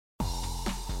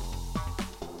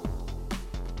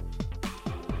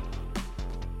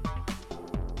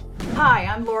Hi,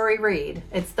 I'm Lori Reed.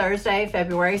 It's Thursday,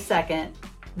 February 2nd.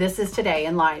 This is Today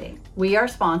in Lighting. We are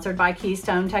sponsored by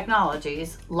Keystone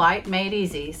Technologies, light made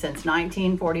easy since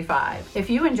 1945. If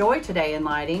you enjoy Today in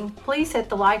Lighting, please hit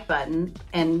the like button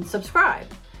and subscribe.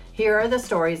 Here are the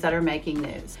stories that are making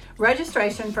news.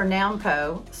 Registration for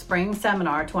NAMCO Spring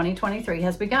Seminar 2023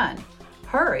 has begun.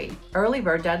 Hurry! Early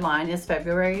bird deadline is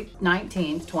February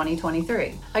 19,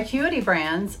 2023. Acuity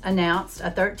Brands announced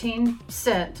a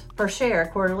 13-cent per share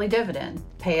quarterly dividend,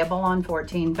 payable on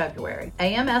 14 February.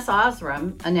 AMS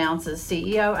Osram announces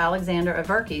CEO Alexander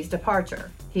Averky's departure.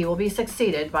 He will be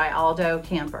succeeded by Aldo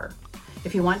Camper.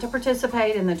 If you want to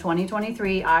participate in the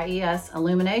 2023 IES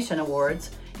Illumination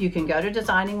Awards, you can go to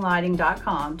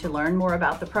designinglighting.com to learn more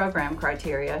about the program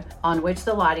criteria on which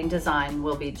the lighting design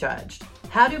will be judged.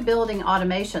 How do building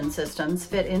automation systems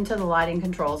fit into the lighting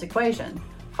controls equation?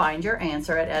 Find your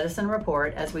answer at Edison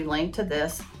Report as we link to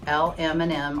this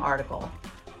LM&M article.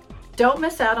 Don't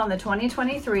miss out on the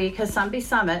 2023 Kasumbi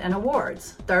Summit and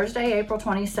Awards, Thursday, April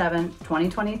 27,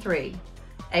 2023.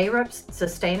 ARUP's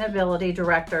Sustainability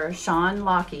Director, Sean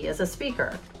Lockey, is a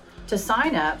speaker. To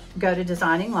sign up, go to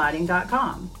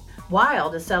designinglighting.com.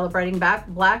 Wild is celebrating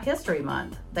Black History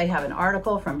Month. They have an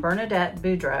article from Bernadette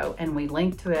Boudreau, and we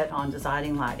linked to it on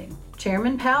Designing Lighting.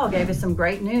 Chairman Powell gave us some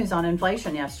great news on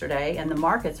inflation yesterday, and the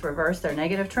markets reversed their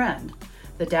negative trend.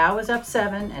 The Dow was up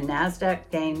 7 and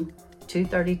NASDAQ gained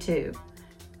 232.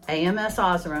 AMS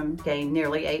Osram gained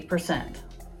nearly 8%.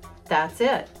 That's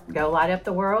it. Go light up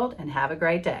the world and have a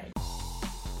great day.